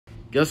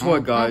Guess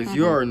what, guys?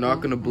 You are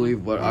not gonna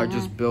believe what I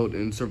just built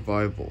in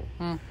survival.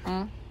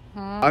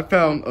 I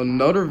found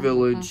another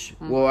village.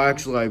 Well,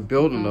 actually, I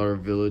built another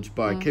village,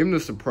 but I came to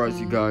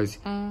surprise you guys.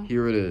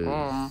 Here it is.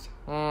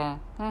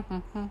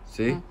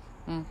 See?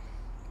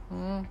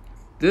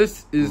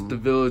 This is the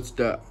village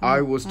that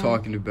I was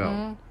talking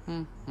about.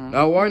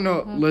 Now, why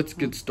not? Let's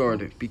get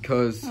started,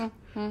 because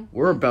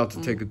we're about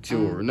to take a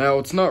tour. Now,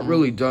 it's not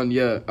really done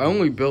yet. I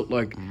only built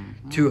like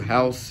 2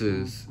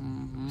 houses,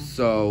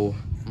 so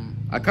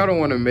I kind of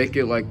want to make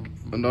it like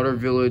another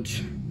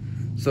village.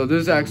 So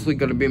this is actually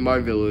gonna be my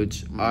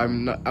village.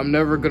 I'm not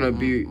gonna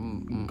be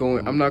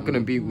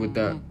with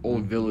that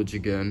old village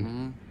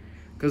again,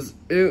 cause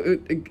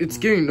it's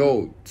getting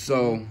old.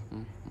 So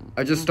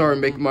I just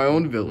started making my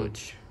own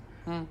village.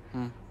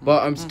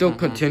 But I'm still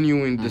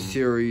continuing the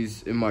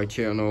series in my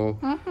channel.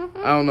 I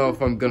don't know if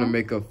I'm gonna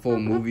make a full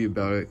movie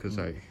about it, cause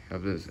I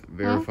have this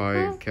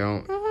verified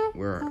account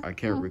where I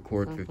can't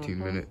record 15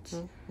 minutes.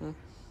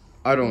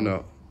 I don't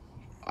know.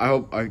 I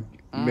hope I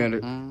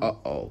managed.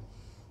 Uh-oh.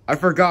 I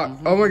forgot.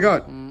 Oh my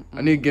god.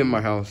 I need to get in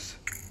my house.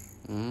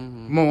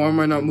 Come on, why am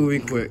I not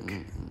moving quick?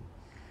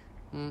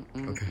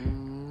 Okay.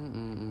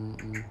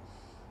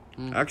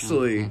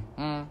 Actually,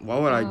 why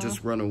would I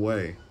just run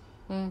away?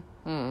 Do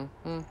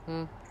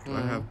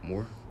I have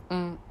more?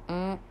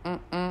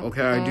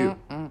 Okay, I do.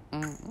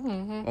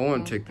 I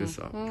want to take this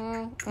up.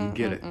 You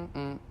get it.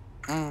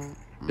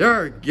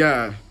 There,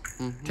 yeah.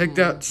 Take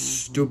that,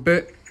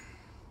 stupid.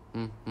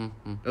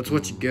 That's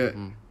what you get.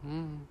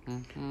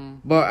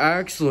 But I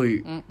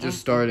actually just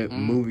started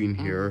moving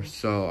here,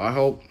 so I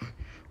hope,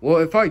 well,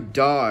 if I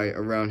die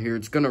around here,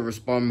 it's gonna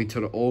respawn me to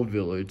the old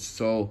village.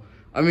 So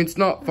I mean, it's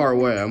not far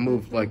away. I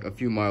moved like a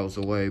few miles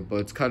away,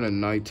 but it's kind of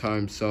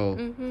nighttime,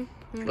 so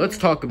let's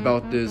talk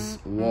about this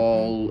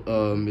while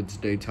it's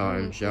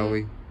daytime, shall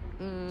we?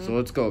 So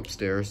let's go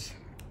upstairs.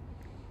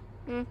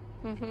 This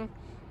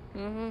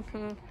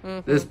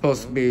is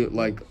supposed to be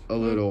like a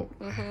little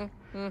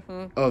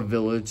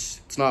village.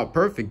 It's not a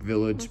perfect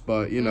village,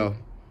 but you know,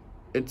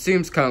 it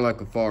seems kind of like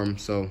a farm,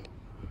 so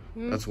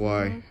that's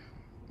why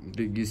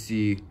you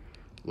see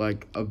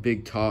like a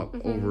big top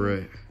over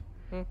it.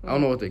 I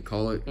don't know what they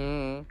call it.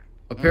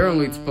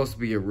 Apparently it's supposed to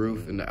be a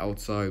roof in the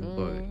outside,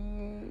 but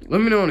let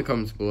me know in the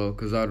comments below,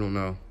 because I don't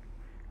know.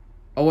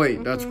 Oh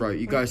wait, that's right,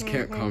 you guys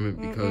can't comment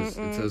because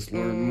it says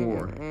learn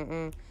more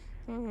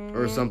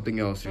or something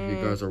else if you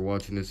guys are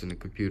watching this in the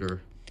computer.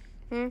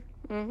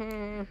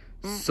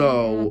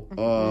 So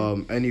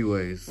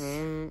anyways,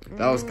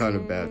 that was kind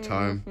of a bad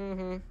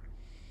time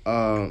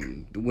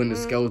when the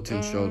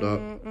skeleton showed up.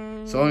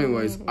 So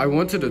anyways, I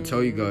wanted to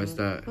tell you guys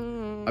that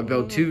I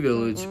built 2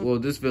 villages. Well,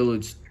 this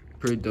village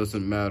pretty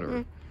doesn't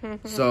matter.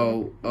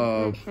 So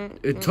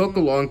it took a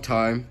long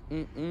time.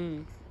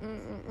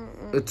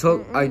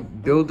 I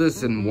built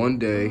this in 1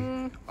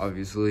 day,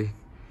 obviously.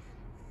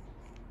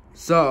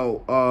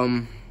 So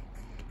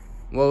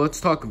well, let's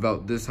talk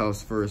about this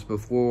house first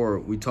before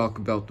we talk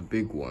about the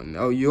big one.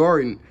 Now, you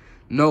already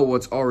know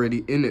what's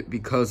already in it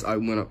because I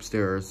went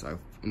upstairs.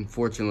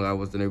 Unfortunately, I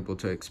wasn't able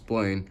to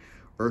explain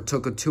or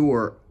took a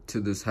tour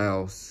to this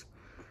house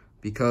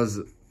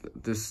because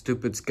this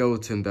stupid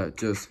skeleton that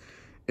just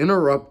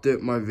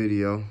interrupted my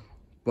video.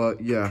 But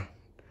yeah,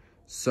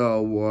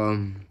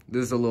 so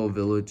there's a little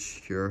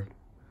village here,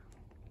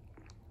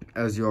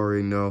 as you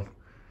already know.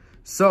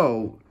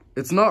 So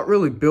it's not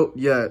really built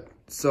yet,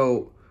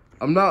 so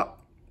I'm not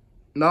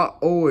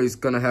always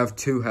gonna have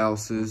 2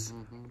 houses,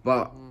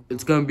 but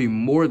it's gonna be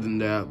more than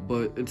that.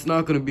 But it's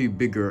not gonna be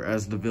bigger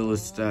as the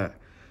village that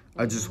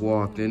I just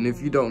walked. And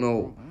if you don't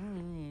know,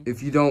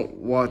 if you don't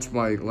watch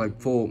my like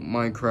full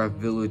Minecraft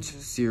village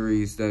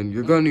series, then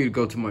you're gonna need to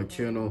go to my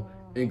channel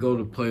and go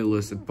to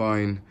playlist and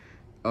find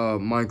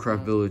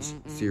Minecraft village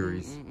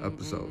series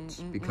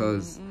episodes,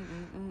 because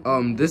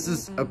this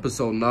is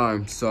episode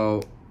 9,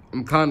 so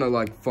I'm kind of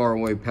like far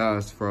away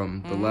past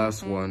from the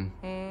last one.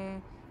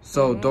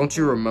 So don't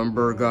you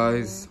remember,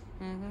 guys,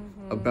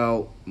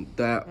 about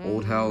that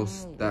old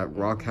house, that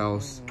rock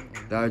house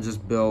that I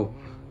just built?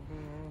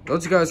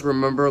 Don't you guys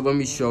remember? Let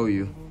me show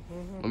you.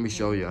 Let me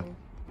show you.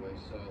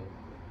 So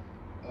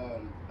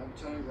I'm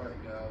telling you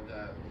right now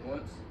that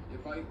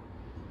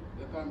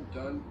if I'm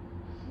done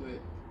with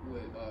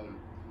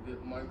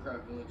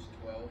Minecraft Village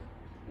 12,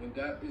 when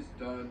that is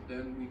done,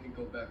 then we can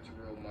go back to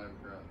real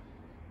Minecraft.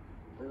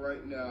 But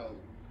right now,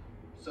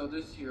 so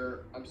this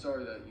here, I'm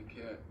sorry that you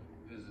can't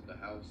visit the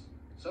house.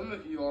 Some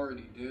of you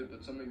already did,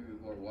 but some of you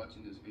who are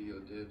watching this video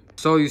did.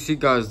 So you see,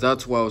 guys,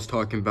 that's what I was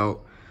talking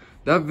about.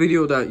 That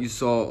video that you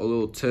saw a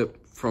little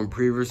tip from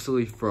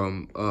previously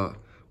from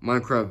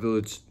Minecraft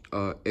Village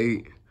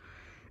 8,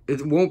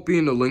 it won't be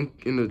in the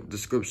link in the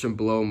description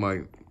below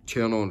my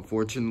channel,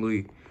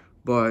 unfortunately.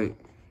 But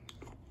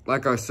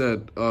like I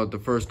said the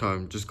first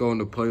time, just go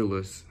into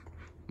playlist,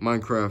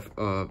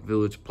 Minecraft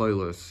Village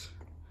playlist,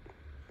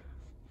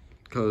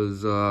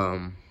 because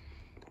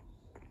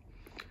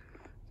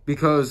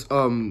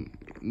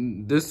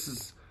this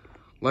is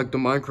like the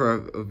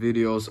Minecraft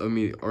videos, I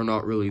mean, are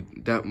not really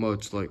that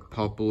much like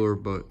popular,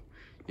 but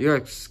you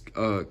guys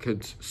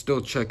could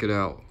still check it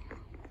out.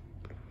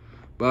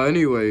 But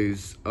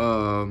anyways,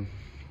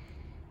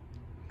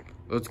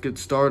 let's get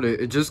started.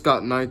 It just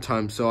got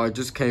nighttime, so I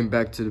just came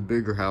back to the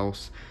bigger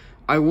house.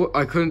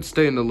 I couldn't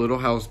stay in the little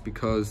house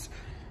because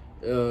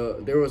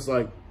there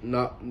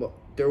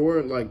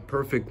weren't like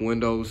perfect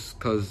windows,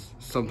 because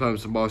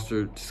sometimes the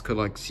monster just could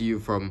like see you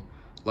from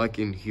like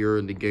in here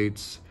in the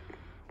gates.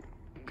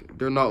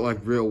 They're not like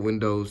real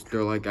windows.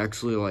 They're like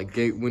actually like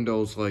gate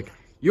windows. Like,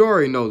 you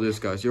already know this,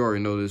 guys. You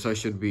already know this. I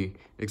should be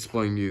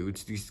explaining to you.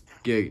 It's these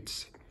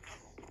gates.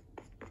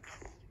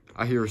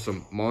 I hear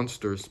some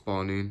monsters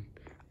spawning.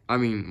 I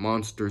mean,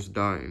 monsters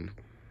dying.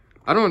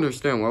 I don't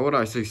understand. Why would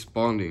I say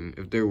spawning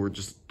if they were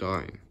just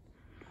dying?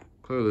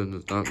 Clearly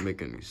does not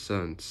make any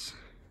sense.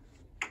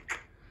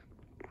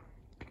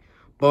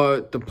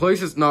 But the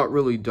place is not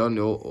really done.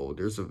 Oh,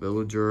 there's a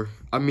villager.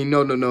 I mean,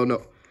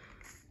 no.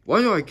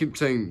 Why do I keep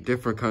saying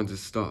different kinds of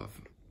stuff?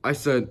 I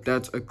said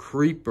that's a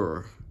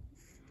creeper.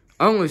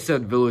 I only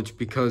said villager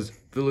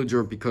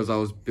because I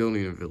was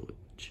building a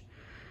village.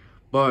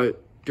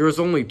 But there's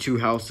only 2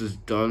 houses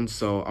done,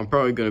 so I'm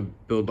probably gonna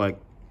build like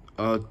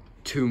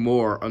 2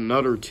 more,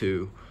 another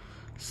 2.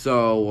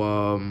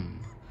 So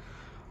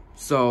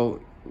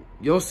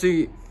you'll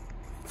see.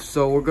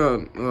 So we're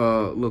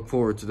gonna look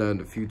forward to that in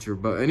the future.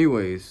 But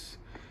anyways,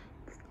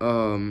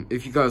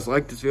 if you guys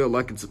like this video,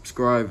 like and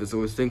subscribe. As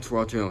always, thanks for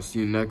watching. I'll see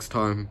you next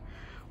time.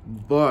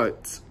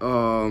 But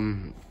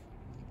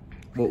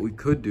what we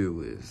could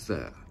do is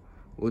that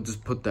we'll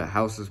just put the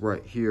houses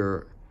right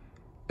here,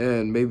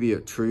 and maybe a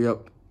tree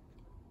up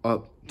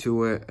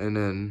to it, and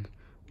then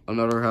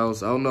another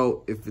house. I don't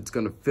know if it's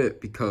gonna fit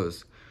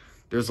because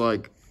there's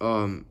like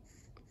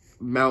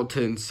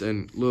mountains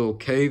and little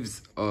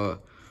caves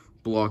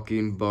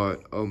blocking,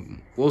 but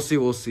we'll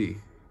see.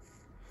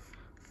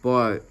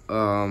 But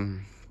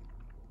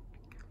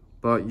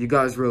you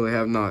guys really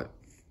have not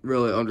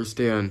really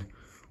understand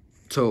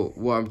to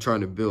what I'm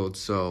trying to build,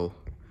 so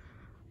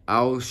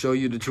I'll show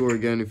you the tour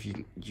again if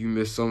you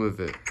missed some of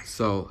it.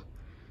 So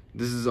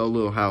this is a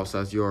little house,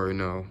 as you already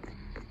know,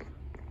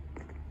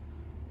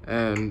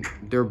 and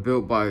they're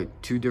built by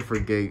 2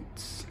 different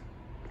gates.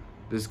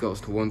 This goes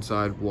to one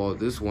side, while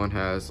this one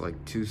has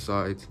like 2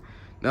 sides.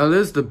 Now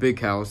this is the big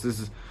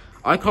house.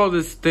 I call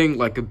this thing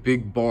like a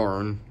big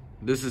barn.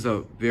 This is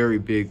a very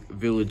big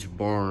village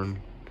barn.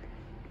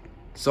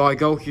 So I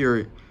go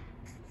here.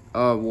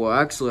 Well,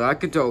 actually, I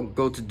could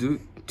go to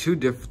 3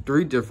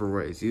 different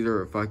ways.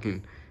 Either if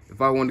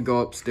I want to go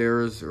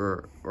upstairs,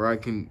 or I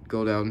can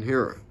go down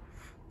here.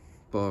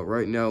 But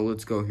right now,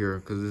 let's go here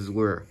because this is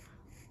where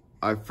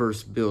I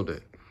first built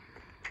it.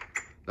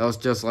 That was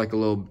just like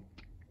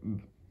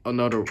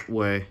another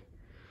way.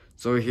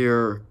 So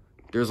here,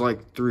 there's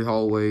like 3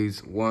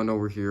 hallways, 1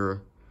 over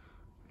here,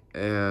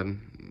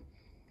 and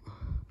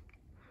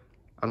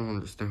I don't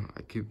understand.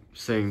 I keep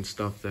saying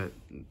stuff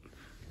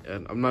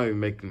and I'm not even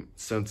making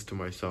sense to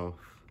myself.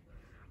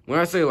 When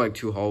I say like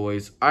 2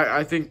 hallways,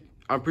 I'm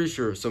pretty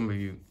sure some of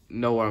you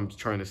know what I'm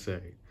trying to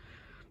say.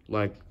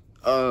 Like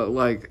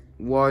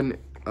 1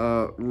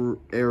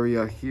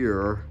 area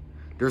here.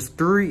 There's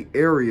 3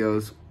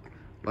 areas,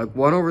 like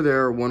 1 over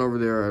there,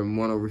 and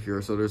 1 over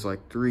here. So there's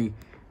like 3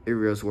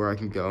 areas where I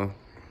can go.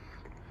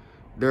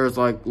 There's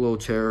like little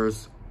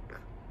chairs.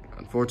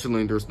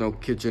 Unfortunately, there's no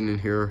kitchen in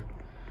here.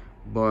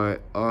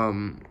 But I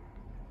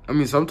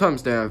mean,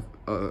 sometimes they have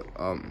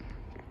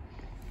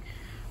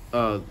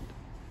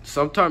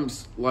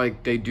sometimes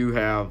like they do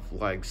have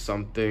like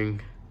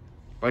something,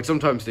 like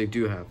sometimes they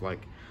do have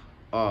like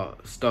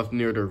stuff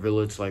near their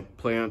village, like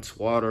plants,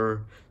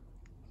 water.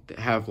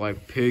 They have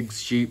like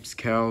pigs, sheep,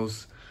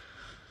 cows,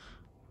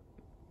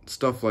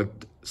 stuff like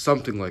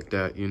something like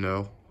that, you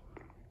know.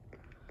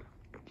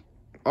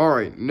 All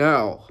right,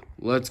 now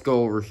let's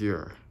go over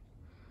here.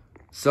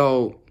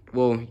 So,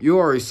 well, you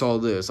already saw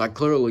this. I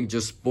clearly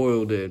just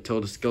spoiled it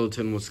until the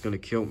skeleton was gonna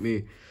kill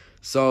me.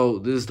 So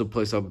this is the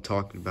place I'm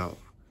talking about.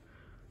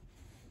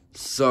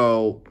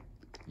 So,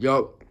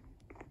 yup.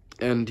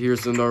 And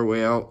here's another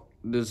way out.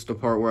 This is the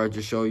part where I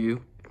just show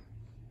you.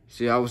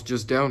 See, I was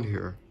just down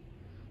here.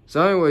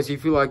 So anyways,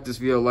 if you like this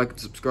video, like and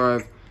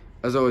subscribe.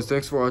 As always,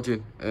 thanks for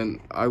watching,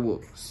 and I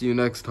will see you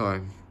next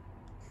time.